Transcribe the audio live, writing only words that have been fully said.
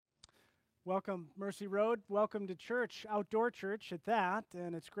Welcome, Mercy Road. Welcome to church, outdoor church at that.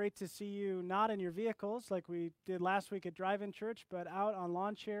 And it's great to see you not in your vehicles like we did last week at drive-in church, but out on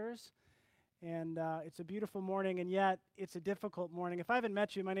lawn chairs. And it's a beautiful morning, and yet it's a difficult morning. If I haven't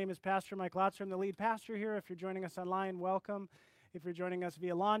met you, my name is Pastor Mike Lotzer. I'm the lead pastor here. If you're joining us online, welcome. If you're joining us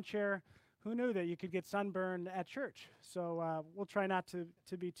via lawn chair, who knew that you could get sunburned at church? So we'll try not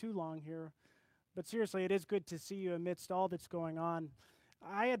to be too long here. But seriously, it is good to see you amidst all that's going on.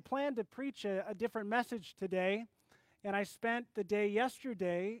 I had planned to preach a different message today, and I spent the day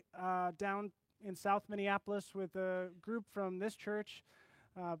yesterday down in South Minneapolis with a group from this church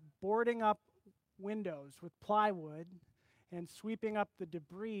boarding up windows with plywood and sweeping up the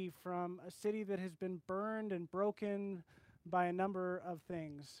debris from a city that has been burned and broken by a number of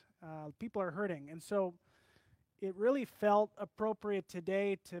things. People are hurting, and so it really felt appropriate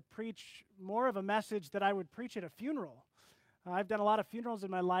today to preach more of a message that I would preach at a funeral. I've done a lot of funerals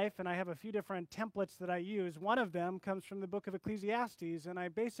in my life, and I have a few different templates that I use. One of them comes from the book of Ecclesiastes, and I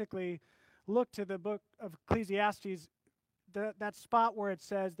basically look to the book of Ecclesiastes, that spot where it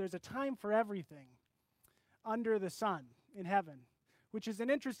says there's a time for everything under the sun in heaven, which is an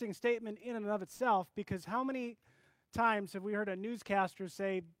interesting statement in and of itself, because how many times have we heard a newscaster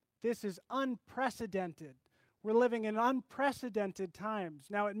say, this is unprecedented? We're living in unprecedented times.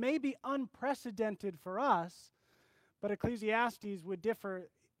 Now, it may be unprecedented for us, but Ecclesiastes would differ.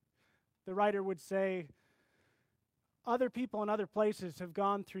 The writer would say, other people in other places have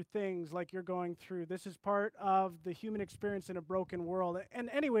gone through things like you're going through. This is part of the human experience in a broken world. And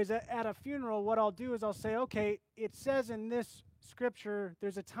anyways, at a funeral, what I'll do is I'll say, okay, it says in this scripture,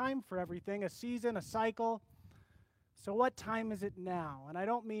 there's a time for everything, a season, a cycle. So what time is it now? And I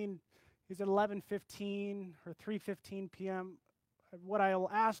don't mean, is it 11:15 or 3:15 p.m.? What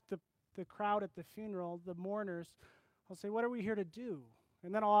I'll ask the crowd at the funeral, the mourners, I'll say, what are we here to do?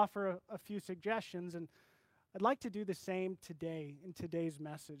 And then I'll offer a few suggestions, and I'd like to do the same today in today's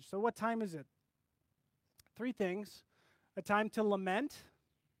message. So what time is it? Three things. A time to lament.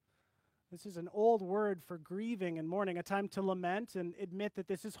 This is an old word for grieving and mourning. A time to lament and admit that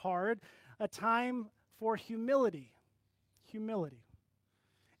this is hard. A time for humility. Humility.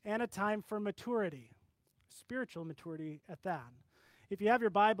 And a time for maturity. Spiritual maturity at that. If you have your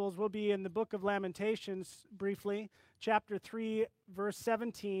Bibles, we'll be in the book of Lamentations briefly, chapter 3, verse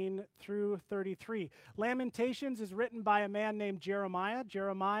 17 through 33. Lamentations is written by a man named Jeremiah.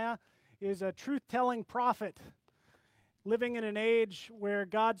 Jeremiah is a truth-telling prophet living in an age where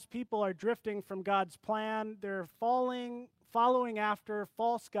God's people are drifting from God's plan. They're following after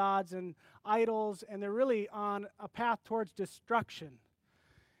false gods and idols, and they're really on a path towards destruction.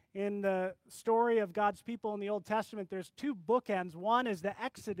 In the story of God's people in the Old Testament, there's two bookends. One is the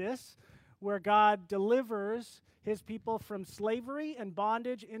Exodus, where God delivers his people from slavery and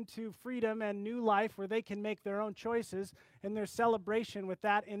bondage into freedom and new life where they can make their own choices, and there's celebration with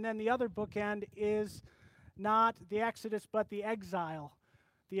that. And then the other bookend is not the Exodus, but the exile.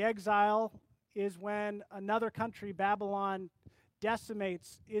 The exile is when another country, Babylon,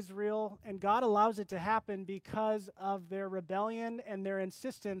 decimates Israel, and God allows it to happen because of their rebellion and their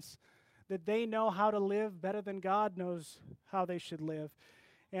insistence that they know how to live better than God knows how they should live.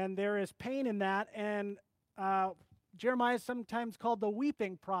 And there is pain in that, and Jeremiah is sometimes called the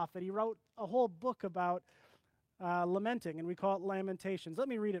weeping prophet. He wrote a whole book about lamenting, and we call it Lamentations. Let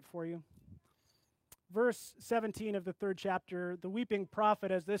me read it for you. Verse 17 of the 3rd chapter, the weeping prophet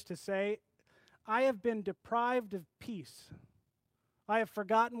has this to say, I have been deprived of peace. I have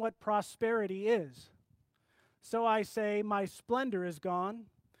forgotten what prosperity is. So I say, my splendor is gone,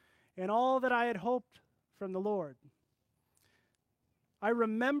 and all that I had hoped from the Lord. I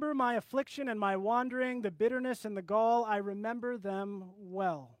remember my affliction and my wandering, the bitterness and the gall, I remember them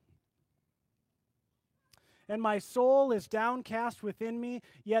well. And my soul is downcast within me,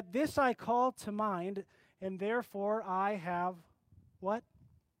 yet this I call to mind, and therefore I have what?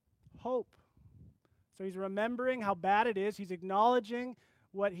 Hope. So he's remembering how bad it is. He's acknowledging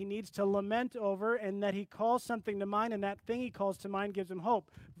what he needs to lament over, and that he calls something to mind, and that thing he calls to mind gives him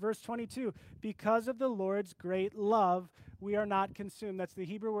hope. Verse 22, because of the Lord's great love, we are not consumed. That's the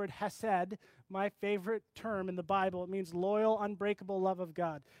Hebrew word hesed, my favorite term in the Bible. It means loyal, unbreakable love of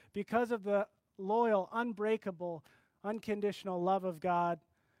God. Because of the loyal, unbreakable, unconditional love of God,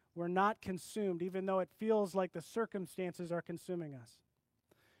 we're not consumed, even though it feels like the circumstances are consuming us.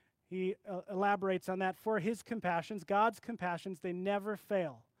 He elaborates on that. For his compassions, God's compassions, they never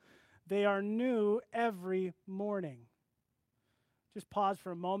fail. They are new every morning. Just pause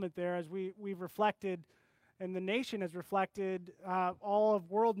for a moment there as we've reflected And the nation has reflected, all of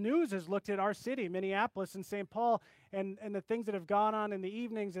world news has looked at our city, Minneapolis and St. Paul, and the things that have gone on in the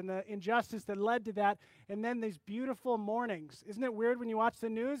evenings and the injustice that led to that. And then these beautiful mornings. Isn't it weird when you watch the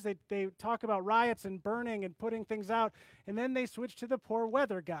news? They talk about riots and burning and putting things out, and then they switch to the poor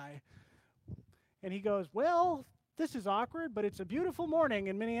weather guy. And he goes, well, this is awkward, but it's a beautiful morning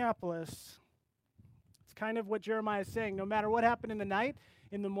in Minneapolis. It's kind of what Jeremiah is saying. No matter what happened in the night,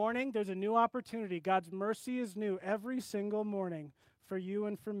 in the morning, there's a new opportunity. God's mercy is new every single morning for you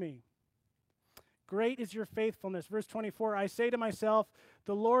and for me. Great is your faithfulness. Verse 24, I say to myself,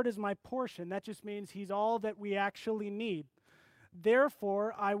 the Lord is my portion. That just means he's all that we actually need.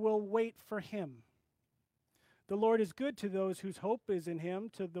 Therefore, I will wait for him. The Lord is good to those whose hope is in him,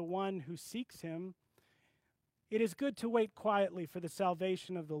 to the one who seeks him. It is good to wait quietly for the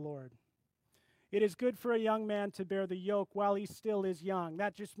salvation of the Lord. It is good for a young man to bear the yoke while he still is young.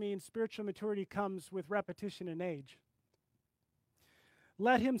 That just means spiritual maturity comes with repetition and age.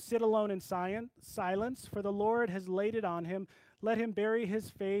 Let him sit alone in silence, for the Lord has laid it on him. Let him bury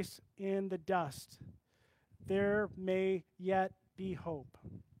his face in the dust. There may yet be hope.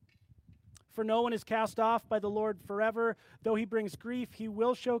 For no one is cast off by the Lord forever. Though he brings grief, he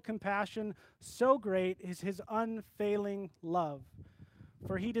will show compassion. So great is his unfailing love.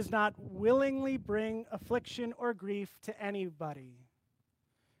 For he does not willingly bring affliction or grief to anybody.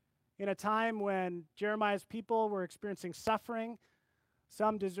 In a time when Jeremiah's people were experiencing suffering,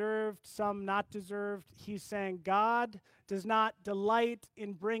 some deserved, some not deserved, he's saying, God does not delight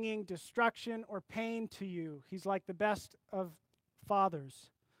in bringing destruction or pain to you. He's like the best of fathers.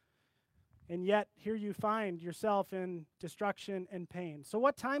 And yet, here you find yourself in destruction and pain. So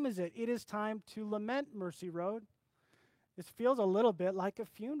what time is it? It is time to lament, Mercy Road. This feels a little bit like a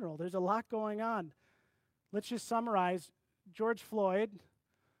funeral. There's a lot going on. Let's just summarize. George Floyd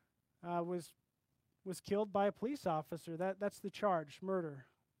was killed by a police officer. That's the charge, murder.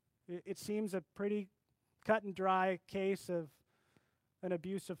 It seems a pretty cut and dry case of an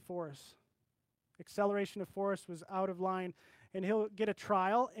abuse of force. Acceleration of force was out of line, and he'll get a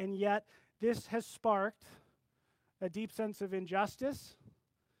trial, and yet this has sparked a deep sense of injustice,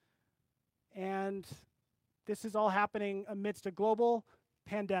 and this is all happening amidst a global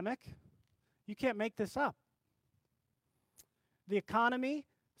pandemic. You can't make this up. The economy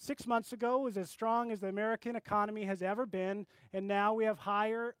 6 months ago was as strong as the American economy has ever been, and now we have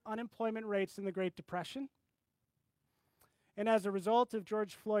higher unemployment rates than the Great Depression. And as a result of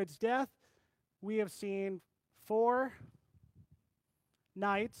George Floyd's death, we have seen 4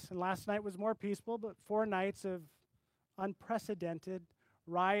 nights, and last night was more peaceful, but 4 nights of unprecedented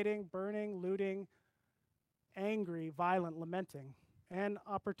rioting, burning, looting, angry, violent, lamenting, and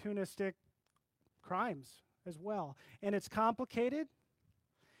opportunistic crimes as well. And it's complicated,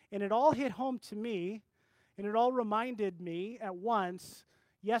 and it all hit home to me, and it all reminded me at once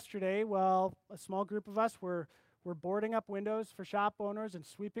yesterday, well, a small group of us were boarding up windows for shop owners and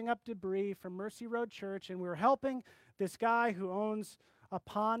sweeping up debris from Mercy Road Church, and we were helping this guy who owns a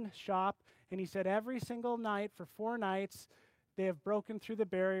pawn shop, and he said every single night for 4 nights, they have broken through the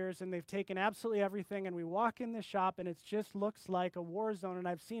barriers and they've taken absolutely everything, and we walk in the shop and it just looks like a war zone, and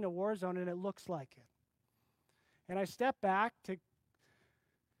I've seen a war zone and it looks like it. And I step back to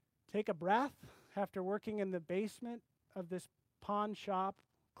take a breath after working in the basement of this pawn shop,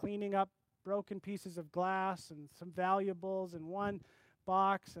 cleaning up broken pieces of glass and some valuables and one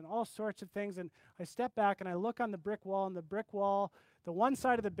box and all sorts of things. And I step back and I look on the brick wall, and the brick wall, the one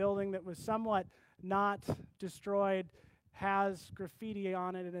side of the building that was somewhat not destroyed, has graffiti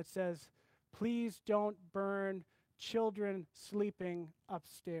on it, and it says, "Please don't burn children sleeping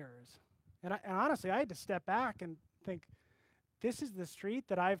upstairs." And honestly, I had to step back and think, this is the street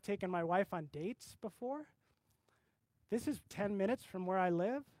that I've taken my wife on dates before? This is 10 minutes from where I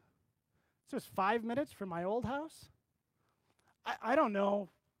live? This was 5 minutes from my old house? I don't know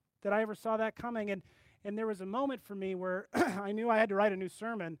that I ever saw that coming. And there was a moment for me where I knew I had to write a new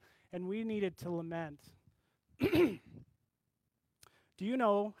sermon, and we needed to lament. Do you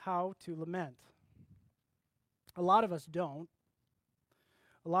know how to lament? A lot of us don't.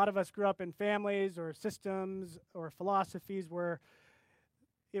 A lot of us grew up in families or systems or philosophies where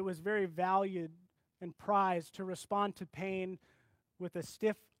it was very valued and prized to respond to pain with a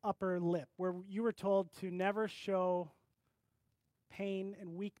stiff upper lip, where you were told to never show pain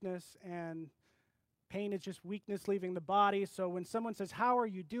and weakness, and pain is just weakness leaving the body. So when someone says, "How are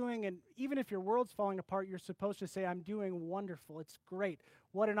you doing?" and even if your world's falling apart, you're supposed to say, "I'm doing wonderful. It's great.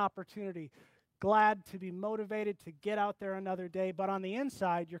 What an opportunity. Glad to be motivated to get out there another day." But on the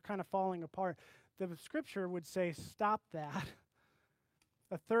inside, you're kind of falling apart. The scripture would say, stop that.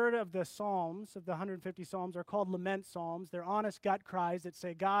 A third of the Psalms, of the 150 Psalms, are called lament Psalms. They're honest gut cries that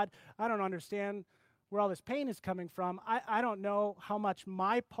say, God, I don't understand where all this pain is coming from. I don't know how much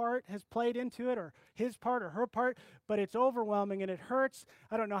my part has played into it, or his part, or her part, but it's overwhelming and it hurts.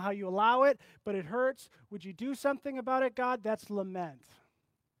 I don't know how you allow it, but it hurts. Would you do something about it, God? That's lament.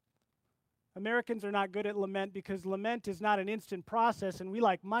 Americans are not good at lament because lament is not an instant process, and we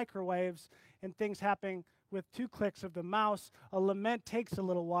like microwaves and things happening with 2 clicks of the mouse. A lament takes a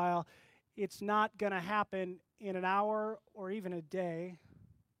little while. It's not going to happen in an hour or even a day.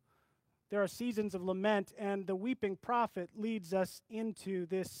 There are seasons of lament, and the weeping prophet leads us into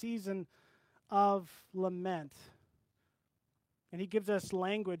this season of lament. And he gives us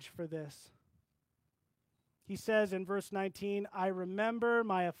language for this. He says in verse 19, I remember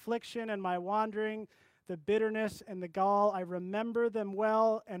my affliction and my wandering, the bitterness and the gall. I remember them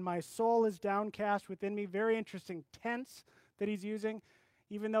well, and my soul is downcast within me. Very interesting tense that he's using.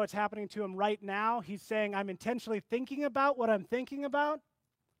 Even though it's happening to him right now, he's saying, I'm intentionally thinking about what I'm thinking about.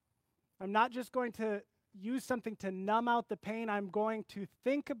 I'm not just going to use something to numb out the pain. I'm going to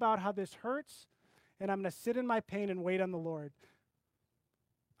think about how this hurts, and I'm going to sit in my pain and wait on the Lord.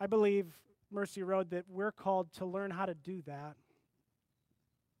 I believe, Mercy Road, that we're called to learn how to do that.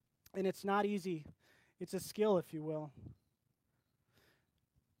 And it's not easy. It's a skill, if you will.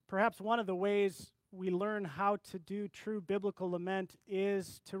 Perhaps one of the ways we learn how to do true biblical lament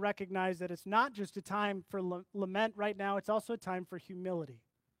is to recognize that it's not just a time for lament right now, it's also a time for humility.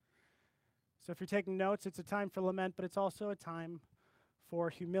 So if you're taking notes, it's a time for lament, but it's also a time for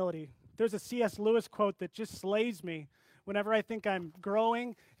humility. There's a C.S. Lewis quote that just slays me. Whenever I think I'm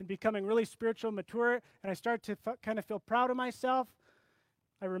growing and becoming really spiritual, mature, and I start to kind of feel proud of myself,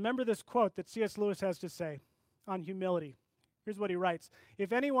 I remember this quote that C.S. Lewis has to say on humility. Here's what he writes.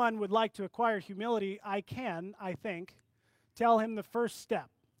 If anyone would like to acquire humility, I think, tell him the first step.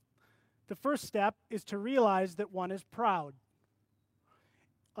 The first step is to realize that one is proud.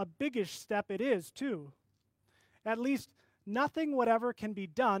 A biggish step it is, too. At least nothing whatever can be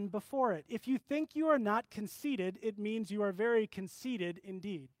done before it. If you think you are not conceited, it means you are very conceited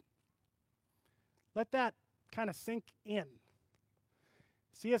indeed. Let that kind of sink in.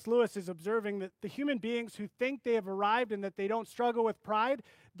 C.S. Lewis is observing that the human beings who think they have arrived and that they don't struggle with pride,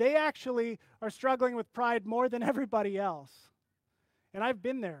 they actually are struggling with pride more than everybody else. And I've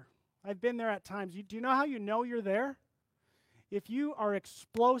been there. I've been there at times. Do you know how you know you're there? If you are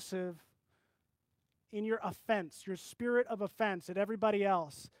explosive in your offense, your spirit of offense at everybody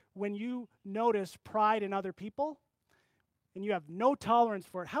else, when you notice pride in other people, and you have no tolerance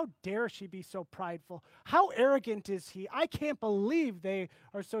for it. How dare she be so prideful? How arrogant is he? I can't believe they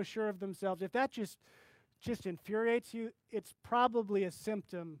are so sure of themselves. If that just infuriates you, it's probably a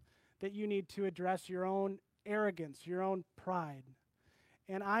symptom that you need to address your own arrogance, your own pride.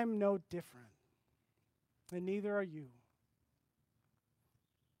 And I'm no different, and neither are you.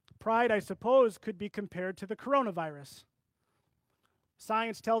 Pride, I suppose, could be compared to the coronavirus.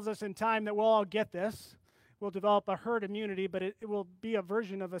 Science tells us in time that we'll all get this. We'll develop a herd immunity, but it will be a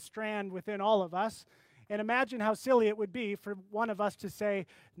version of a strand within all of us. And imagine how silly it would be for one of us to say,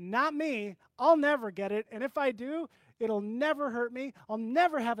 not me, I'll never get it, and if I do, it'll never hurt me, I'll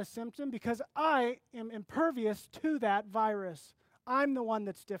never have a symptom because I am impervious to that virus. I'm the one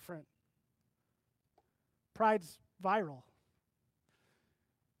that's different. Pride's viral.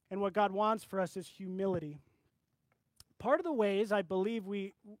 And what God wants for us is humility. Part of the ways I believe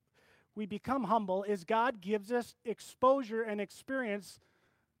we become humble is God gives us exposure and experience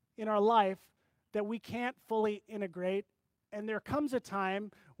in our life that we can't fully integrate. And there comes a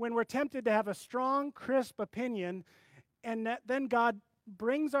time when we're tempted to have a strong, crisp opinion, and then God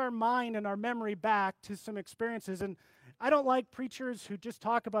brings our mind and our memory back to some experiences. And I don't like preachers who just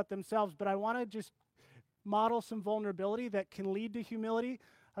talk about themselves, but I want to just model some vulnerability that can lead to humility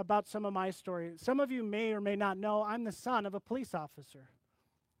about some of my story. Some of you may or may not know I'm the son of a police officer.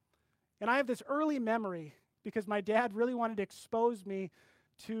 And I have this early memory because my dad really wanted to expose me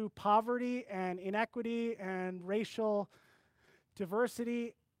to poverty and inequity and racial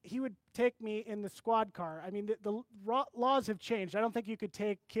diversity. He would take me in the squad car. I mean, the laws have changed. I don't think you could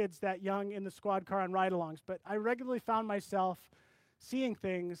take kids that young in the squad car on ride-alongs, but I regularly found myself seeing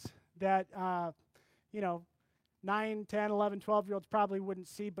things that, 9, 10, 11, 12-year-olds probably wouldn't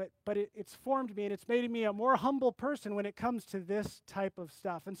see, but it's formed me, and it's made me a more humble person when it comes to this type of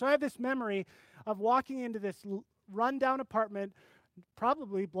stuff. And so I have this memory of walking into this rundown apartment,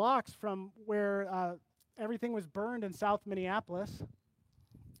 probably blocks from where everything was burned in South Minneapolis.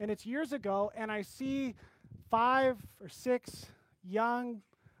 And it's years ago, and I see 5 or 6 young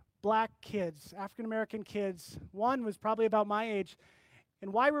black kids, African-American kids. One was probably about my age,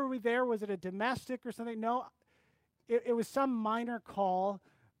 And why were we there? Was it a domestic or something? No, it was some minor call,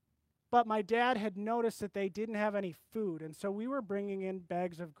 but my dad had noticed that they didn't have any food, and so we were bringing in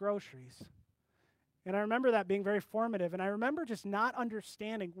bags of groceries. And I remember that being very formative, and I remember just not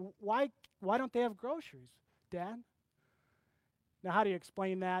understanding, why don't they have groceries, Dad? Now, how do you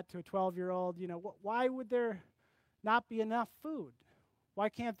explain that to a 12-year-old? You know, why would there not be enough food? Why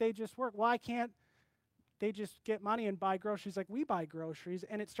can't they just work? Why can't they just get money and buy groceries like we buy groceries?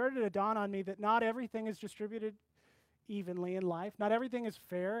 And it started to dawn on me that not everything is distributed evenly in life. Not everything is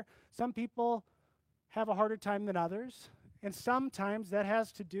fair. Some people have a harder time than others. And sometimes that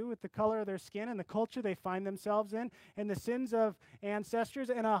has to do with the color of their skin and the culture they find themselves in and the sins of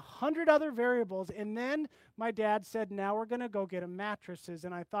ancestors and 100 other variables. And then my dad said, now we're going to go get them mattresses.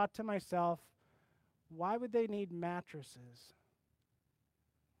 And I thought to myself, why would they need mattresses?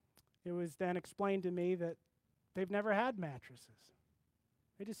 It was then explained to me that they've never had mattresses.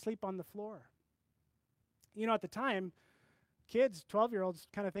 They just sleep on the floor. You know, at the time, kids, 12-year-olds,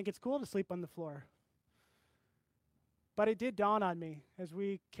 kind of think it's cool to sleep on the floor. But it did dawn on me as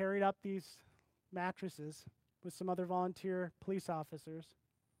we carried up these mattresses with some other volunteer police officers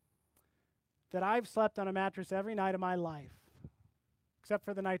that I've slept on a mattress every night of my life, except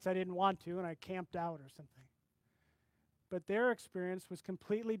for the nights I didn't want to and I camped out or something. But their experience was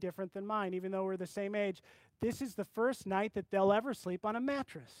completely different than mine, even though we're the same age. This is the first night that they'll ever sleep on a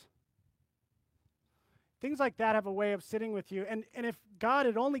mattress. Things like that have a way of sitting with you. And if God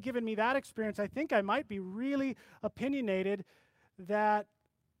had only given me that experience, I think I might be really opinionated that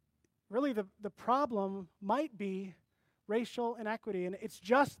really the problem might be racial inequity. And it's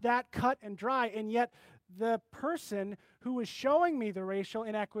just that cut and dry. And yet the person who was showing me the racial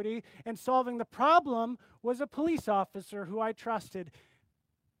inequity and solving the problem was a police officer who I trusted.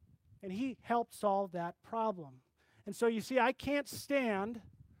 And he helped solve that problem. And so you see, I can't stand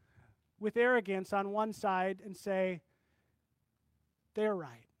with arrogance on one side and say, they're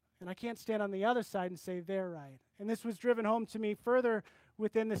right. And I can't stand on the other side and say, they're right. And this was driven home to me further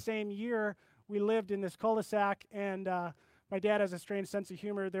within the same year. We lived in this cul-de-sac, and my dad has a strange sense of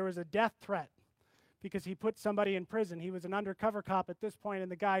humor. There was a death threat because he put somebody in prison. He was an undercover cop at this point,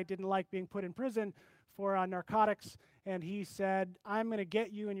 and the guy didn't like being put in prison for narcotics. And he said, I'm going to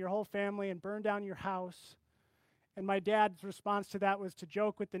get you and your whole family and burn down your house. And my dad's response to that was to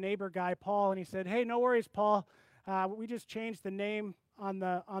joke with the neighbor guy, Paul, and he said, hey, no worries, Paul. We just changed the name on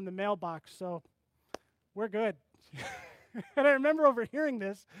the mailbox, so we're good. And I remember overhearing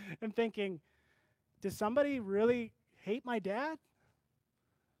this and thinking, does somebody really hate my dad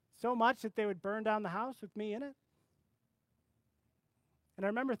so much that they would burn down the house with me in it? And I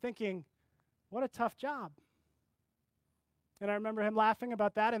remember thinking, what a tough job. And I remember him laughing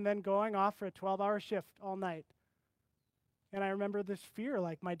about that and then going off for a 12-hour shift all night. And I remember this fear,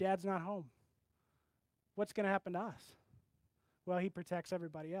 like, my dad's not home. What's going to happen to us? Well, he protects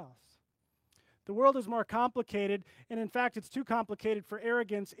everybody else. The world is more complicated, and in fact, it's too complicated for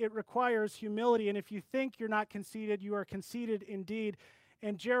arrogance. It requires humility, and if you think you're not conceited, you are conceited indeed.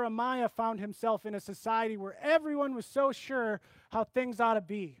 And Jeremiah found himself in a society where everyone was so sure how things ought to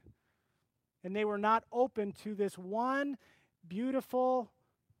be. And they were not open to this one beautiful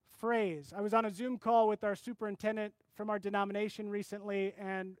phrase. I was on a Zoom call with our superintendent from our denomination recently,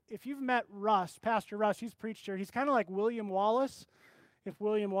 and if you've met Russ, Pastor Russ, he's preached here. He's kind of like William Wallace, if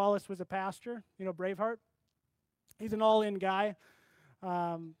William Wallace was a pastor, you know, Braveheart. He's an all-in guy,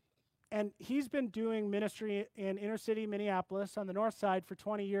 and he's been doing ministry in inner city Minneapolis on the north side for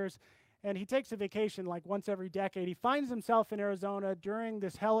 20 years, and he takes a vacation like once every decade. He finds himself in Arizona during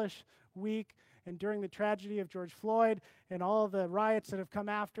this hellish week and during the tragedy of George Floyd and all of the riots that have come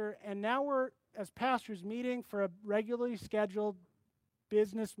after. And now we're, as pastors, meeting for a regularly scheduled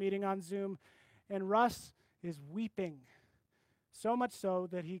business meeting on Zoom. And Russ is weeping, so much so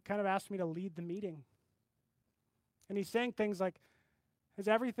that he kind of asked me to lead the meeting. And he's saying things like, has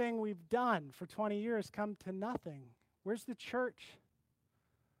everything we've done for 20 years come to nothing? Where's the church?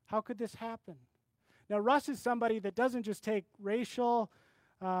 How could this happen? Now, Russ is somebody that doesn't just take racial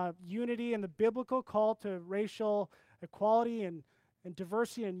unity and the biblical call to racial equality and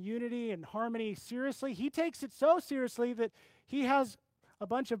diversity and unity and harmony seriously. He takes it so seriously that he has a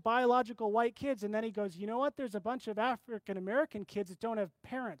bunch of biological white kids, and then he goes, you know what? There's a bunch of African American kids that don't have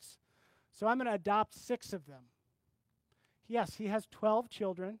parents, so I'm going to adopt 6 of them. Yes, he has 12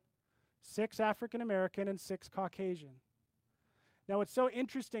 children, 6 African American and 6 Caucasian. Now, what's so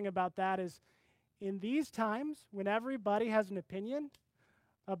interesting about that is in these times when everybody has an opinion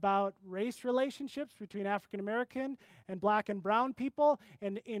about race relationships between African American and black and brown people,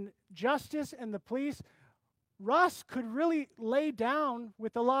 and in justice and the police, Russ could really lay down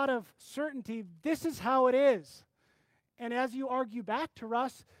with a lot of certainty, this is how it is. And as you argue back to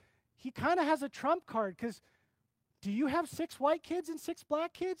Russ, he kind of has a trump card, because do you have 6 white kids and 6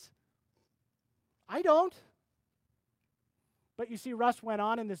 black kids? I don't. But you see, Russ went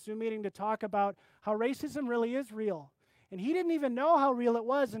on in the Zoom meeting to talk about how racism really is real. And he didn't even know how real it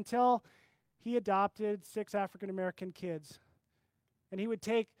was until he adopted 6 African American kids. And he would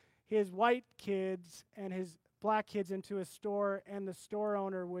take his white kids and his black kids into a store, and the store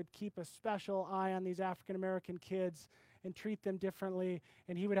owner would keep a special eye on these African American kids and treat them differently.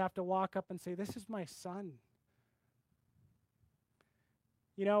 And he would have to walk up and say, "This is my son."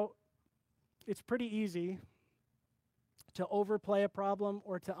 You know, it's pretty easy to overplay a problem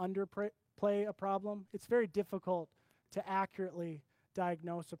or to underplay a problem. It's very difficult to accurately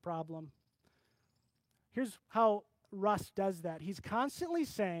diagnose a problem. Here's how Russ does that. He's constantly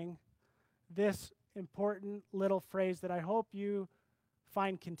saying this important little phrase that I hope you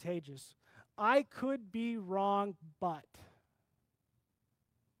find contagious. I could be wrong, but.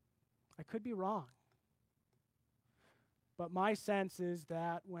 I could be wrong. But my sense is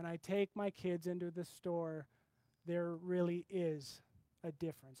that when I take my kids into the store, there really is a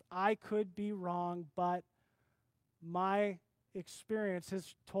difference. I could be wrong, but my experience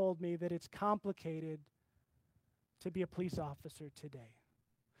has told me that it's complicated to be a police officer today.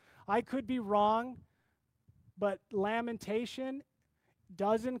 I could be wrong, but lamentation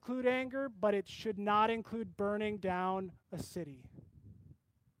does include anger, but it should not include burning down a city.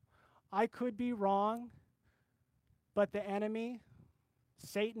 I could be wrong, but the enemy,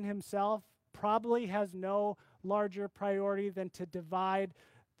 Satan himself, probably has no larger priority than to divide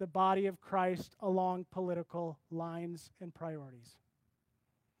the body of Christ along political lines and priorities.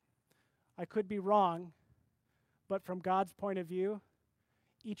 I could be wrong, but from God's point of view,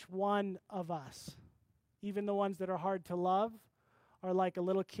 each one of us, even the ones that are hard to love, are like a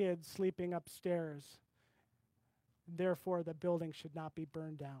little kid sleeping upstairs. Therefore, the building should not be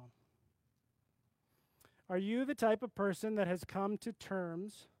burned down. Are you the type of person that has come to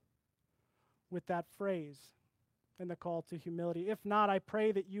terms with that phrase and the call to humility? If not, I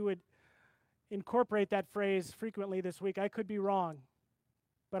pray that you would incorporate that phrase frequently this week. I could be wrong,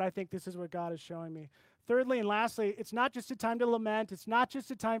 but I think this is what God is showing me. Thirdly and lastly, it's not just a time to lament. It's not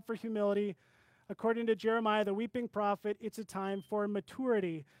just a time for humility. According to Jeremiah, the weeping prophet, it's a time for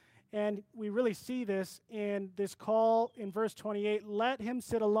maturity. And we really see this in this call in verse 28. Let him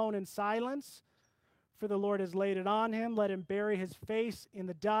sit alone in silence, for the Lord has laid it on him. Let him bury his face in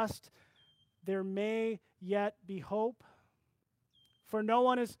the dust. There may yet be hope. For no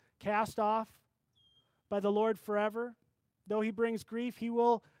one is cast off by the Lord forever. Though he brings grief, he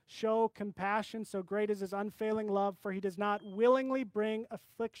will show compassion. So great is his unfailing love, for he does not willingly bring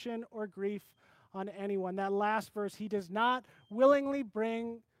affliction or grief on anyone. That last verse, he does not willingly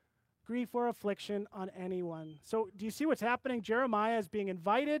bring grief or affliction on anyone. So do you see what's happening? Jeremiah is being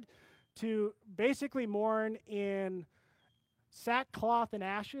invited to basically mourn in sackcloth and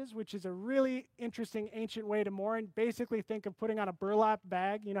ashes, which is a really interesting ancient way to mourn. Basically think of putting on a burlap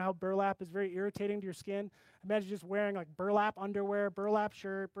bag. You know how burlap is very irritating to your skin? Imagine just wearing like burlap underwear, burlap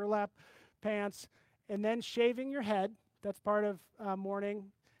shirt, burlap pants, and then shaving your head. That's part of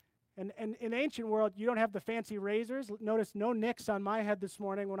mourning. And in the ancient world, you don't have the fancy razors. Notice no nicks on my head this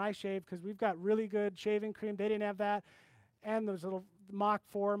morning when I shave, because we've got really good shaving cream. They didn't have that. And those little Mach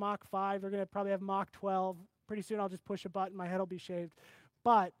 4, Mach 5, they're going to probably have Mach 12. Pretty soon I'll just push a button, my head will be shaved.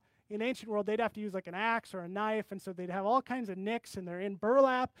 But in ancient world, they'd have to use like an axe or a knife, and so they'd have all kinds of nicks, and they're in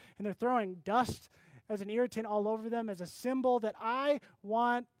burlap, and they're throwing dust as an irritant all over them as a symbol that I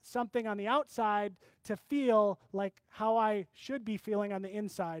want something on the outside to feel like how I should be feeling on the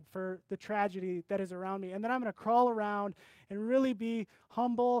inside for the tragedy that is around me. And then I'm going to crawl around and really be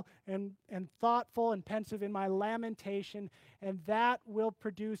humble and thoughtful and pensive in my lamentation, and that will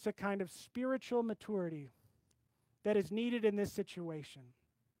produce a kind of spiritual maturity that is needed in this situation.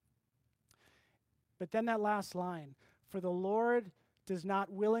 But then that last line, for the Lord does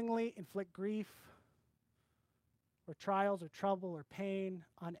not willingly inflict grief or trials or trouble or pain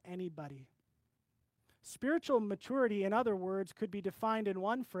on anybody. Spiritual maturity, in other words, could be defined in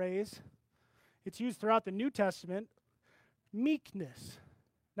one phrase. It's used throughout the New Testament: meekness.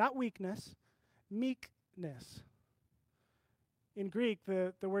 Not weakness, meekness. In Greek,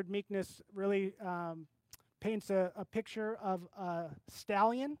 the word meekness really paints a picture of a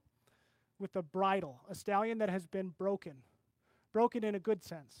stallion with a bridle, a stallion that has been broken in a good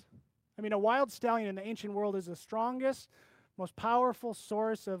sense. I mean, a wild stallion in the ancient world is the strongest, most powerful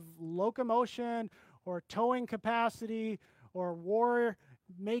source of locomotion or towing capacity or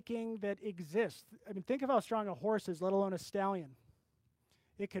making that exists. I mean, think of how strong a horse is, let alone a stallion.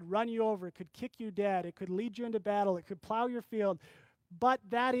 It could run you over. It could kick you dead. It could lead you into battle. It could plow your field. But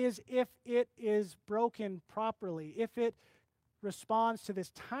that is if it is broken properly, if it responds to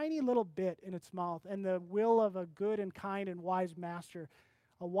this tiny little bit in its mouth and the will of a good and kind and wise master.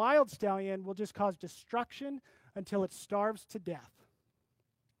 A wild stallion will just cause destruction until it starves to death.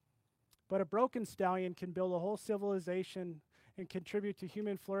 But a broken stallion can build a whole civilization and contribute to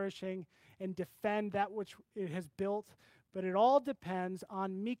human flourishing and defend that which it has built. But it all depends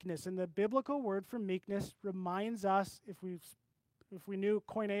on meekness. And the biblical word for meekness reminds us, if we knew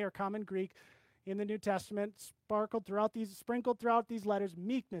Koine or Common Greek in the New Testament, sprinkled throughout these letters,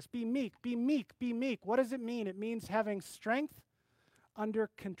 meekness, be meek, be meek, be meek. What does it mean? It means having strength under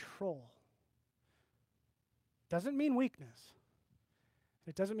control. Doesn't mean weakness.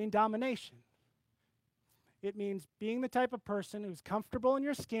 It doesn't mean domination. It means being the type of person who's comfortable in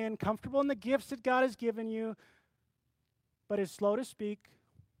your skin, comfortable in the gifts that God has given you, but is slow to speak,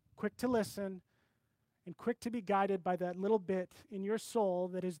 quick to listen, and quick to be guided by that little bit in your soul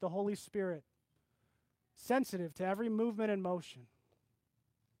that is the Holy Spirit, sensitive to every movement and motion.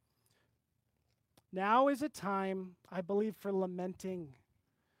 Now is a time, I believe, for lamenting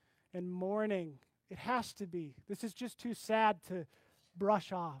and mourning. It has to be. This is just too sad to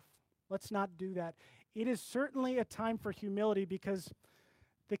brush off. Let's not do that. It is certainly a time for humility, because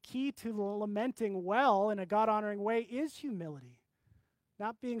the key to lamenting well in a God-honoring way is humility.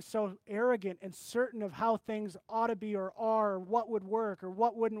 Not being so arrogant and certain of how things ought to be or are, or what would work or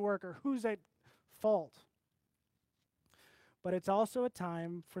what wouldn't work, or who's at fault. But it's also a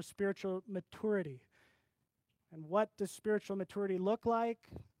time for spiritual maturity. And what does spiritual maturity look like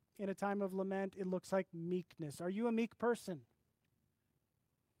in a time of lament? It looks like meekness. Are you a meek person?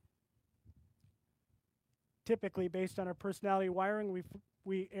 Typically, based on our personality wiring,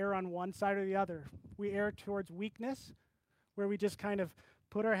 we err on one side or the other. We err towards weakness, where we just kind of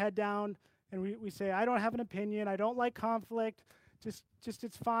put our head down and we say, I don't have an opinion, I don't like conflict, just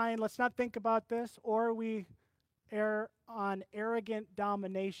it's fine, let's not think about this. Or we err on arrogant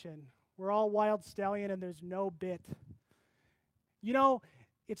domination. We're all wild stallion and there's no bit. You know,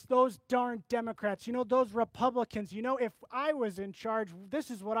 it's those darn Democrats, those Republicans. If I was in charge,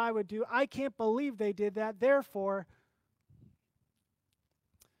 this is what I would do. I can't believe they did that. Therefore,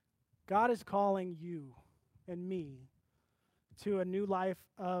 God is calling you and me to a new life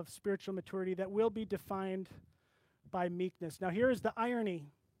of spiritual maturity that will be defined by meekness. Now, here is the irony,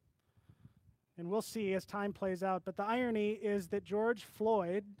 and we'll see as time plays out, but the irony is that George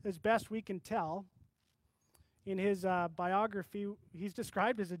Floyd, as best we can tell, in his biography, he's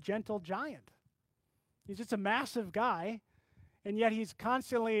described as a gentle giant. He's just a massive guy, and yet he's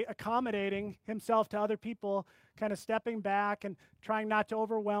constantly accommodating himself to other people, kind of stepping back and trying not to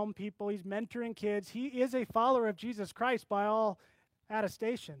overwhelm people. He's mentoring kids. He is a follower of Jesus Christ by all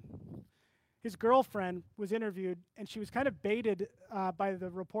attestation. His girlfriend was interviewed, and she was kind of baited by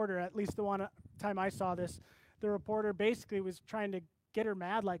the reporter, at least the one time I saw this. The reporter basically was trying to get her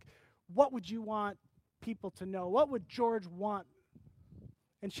mad, like, what would you want people to know? What would George want?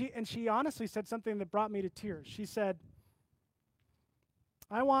 And she honestly said something that brought me to tears. She said,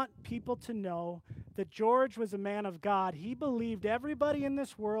 I want people to know that George was a man of God. He believed everybody in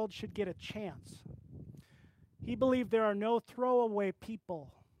this world should get a chance. He believed there are no throwaway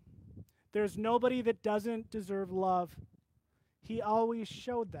people. There's nobody that doesn't deserve love. He always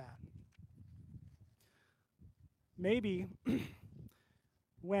showed that. Maybe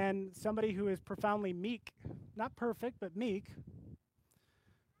when somebody who is profoundly meek, not perfect, but meek,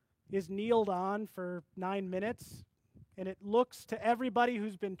 is kneeled on for 9 minutes, and it looks to everybody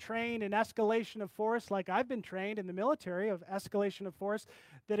who's been trained in escalation of force, like I've been trained in the military of escalation of force,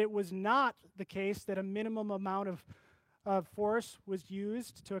 that it was not the case that a minimum amount of force was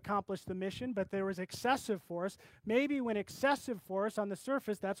used to accomplish the mission, but there was excessive force. Maybe when excessive force on the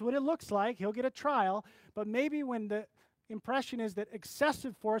surface, that's what it looks like, he'll get a trial, but maybe when the impression is that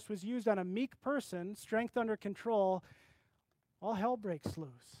excessive force was used on a meek person, strength under control, all hell breaks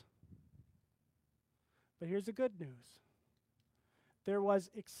loose. But here's the good news. There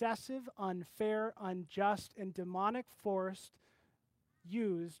was excessive, unfair, unjust, and demonic force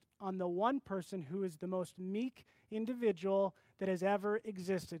used on the one person who is the most meek individual that has ever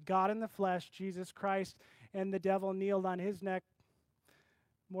existed. God in the flesh, Jesus Christ, and the devil kneeled on his neck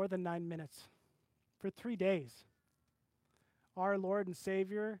more than 9 minutes for 3 days. Our Lord and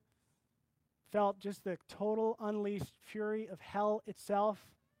Savior felt just the total unleashed fury of hell itself.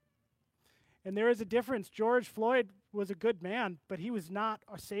 And there is a difference. George Floyd was a good man, but he was not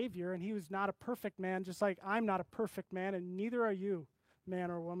a savior, and he was not a perfect man, just like I'm not a perfect man, and neither are you. man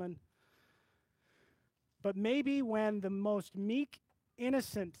or woman. But maybe when the most meek,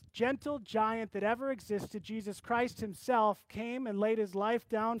 innocent, gentle giant that ever existed, Jesus Christ himself, came and laid his life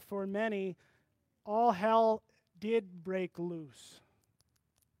down for many, all hell did break loose.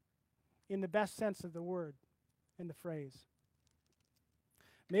 In the best sense of the word, in the phrase.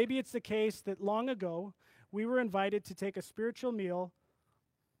 Maybe it's the case that long ago we were invited to take a spiritual meal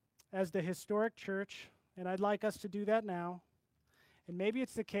as the historic church, and I'd like us to do that now. And maybe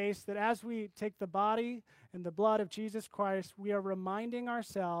it's the case that as we take the body and the blood of Jesus Christ, we are reminding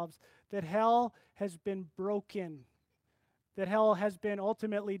ourselves that hell has been broken, that hell has been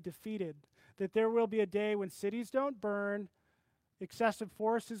ultimately defeated, that there will be a day when cities don't burn, excessive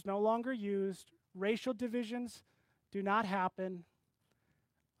force is no longer used, racial divisions do not happen,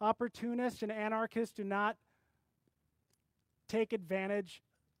 opportunists and anarchists do not take advantage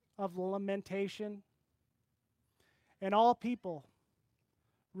of lamentation, and all people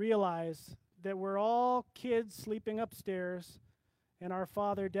realize that we're all kids sleeping upstairs, and our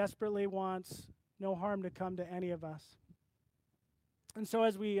Father desperately wants no harm to come to any of us. And so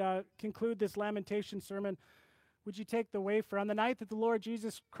as we conclude this lamentation sermon, would you take the wafer? On the night that the Lord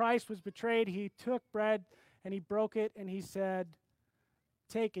Jesus Christ was betrayed, he took bread and he broke it and he said,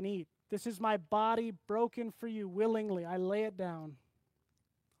 "Take and eat. This is my body broken for you willingly. I lay it down."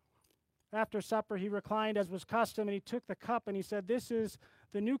 After supper, he reclined as was custom, and he took the cup and he said, "This is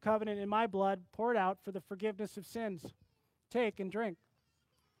the new covenant in my blood poured out for the forgiveness of sins. Take and drink."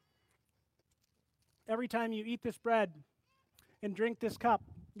 Every time you eat this bread and drink this cup,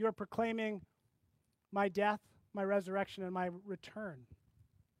 you are proclaiming my death, my resurrection, and my return.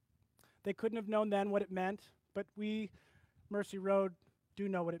 They couldn't have known then what it meant, but we, Mercy Road, do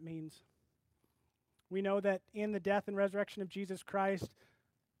know what it means. We know that in the death and resurrection of Jesus Christ,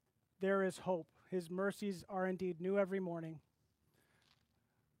 there is hope. His mercies are indeed new every morning.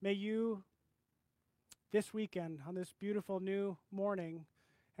 May you, this weekend, on this beautiful new morning,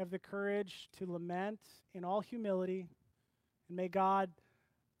 have the courage to lament in all humility, and may God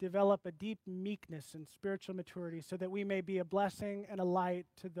develop a deep meekness and spiritual maturity so that we may be a blessing and a light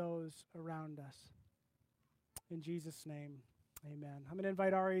to those around us. In Jesus' name, amen. I'm going to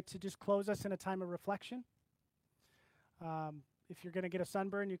invite Ari to just close us in a time of reflection. If you're going to get a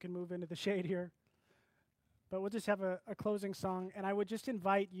sunburn, you can move into the shade here. But we'll just have a closing song, and I would just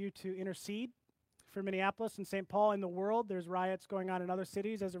invite you to intercede for Minneapolis and St. Paul. In the world, there's riots going on in other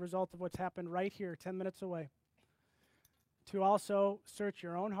cities as a result of what's happened right here, 10 minutes away. To also search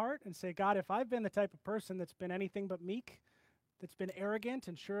your own heart and say, God, if I've been the type of person that's been anything but meek, that's been arrogant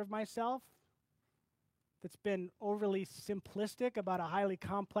and sure of myself, that's been overly simplistic about a highly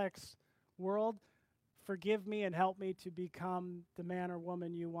complex world, forgive me and help me to become the man or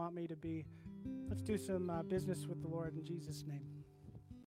woman you want me to be. Let's do some business with the Lord in Jesus' name.